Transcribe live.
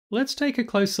Let's take a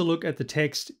closer look at the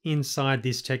text inside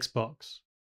this text box.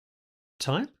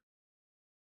 Type,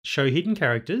 show hidden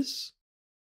characters,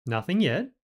 nothing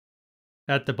yet.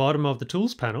 At the bottom of the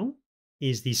Tools panel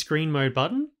is the Screen Mode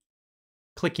button.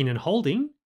 Clicking and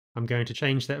holding, I'm going to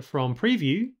change that from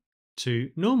Preview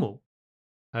to Normal.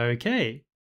 Okay,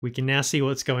 we can now see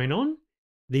what's going on.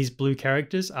 These blue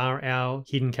characters are our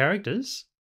hidden characters.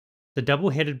 The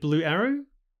double-headed blue arrow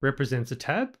represents a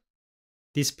tab.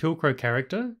 This Pilcrow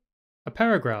character, a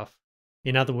paragraph.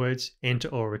 In other words, enter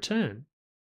or return.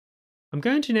 I'm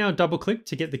going to now double-click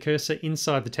to get the cursor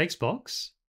inside the text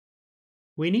box.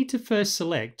 We need to first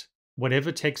select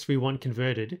whatever text we want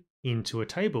converted into a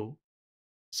table.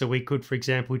 So we could, for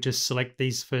example, just select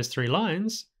these first 3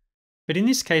 lines, but in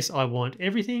this case I want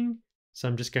everything, so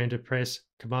I'm just going to press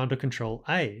Command or Control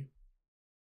A.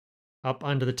 Up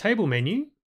under the Table menu,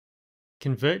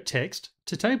 Convert Text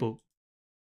to Table.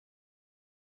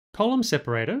 Column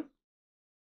Separator.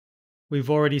 We've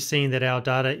already seen that our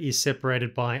data is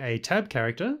separated by a tab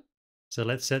character, so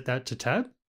let's set that to tab.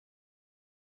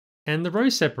 And the Row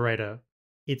Separator,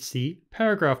 it's the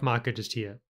paragraph marker just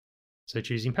here. So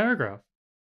choosing paragraph,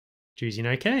 choosing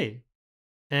OK.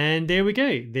 And there we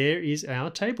go, there is our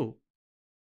table.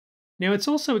 Now it's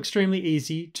also extremely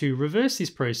easy to reverse this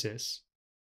process.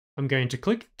 I'm going to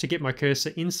click to get my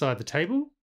cursor inside the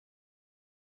table.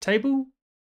 Table,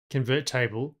 convert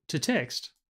table to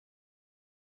text.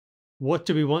 What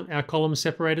do we want our column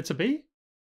separator to be?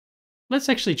 Let's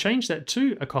actually change that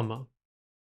to a comma.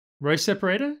 Row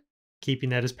separator, keeping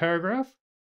that as paragraph,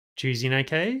 choosing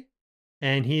OK,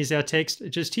 and here's our text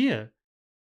just here.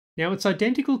 Now it's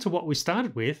identical to what we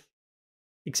started with,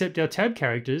 except our tab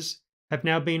characters have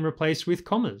now been replaced with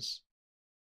commas.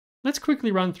 Let's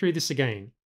quickly run through this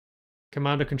again.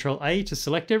 Command or Control A to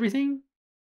select everything.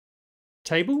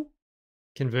 Table,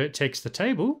 convert text to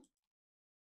table.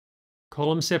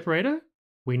 Column separator,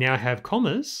 we now have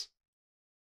commas.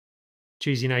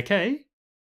 Choosing OK.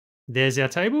 There's our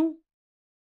table.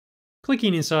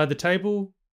 Clicking inside the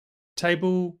table,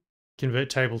 table, convert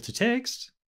table to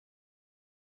text.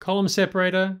 Column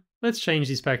separator, let's change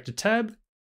this back to tab.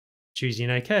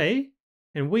 Choosing OK.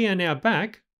 And we are now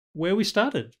back where we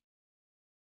started.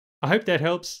 I hope that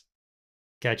helps.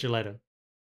 Catch you later.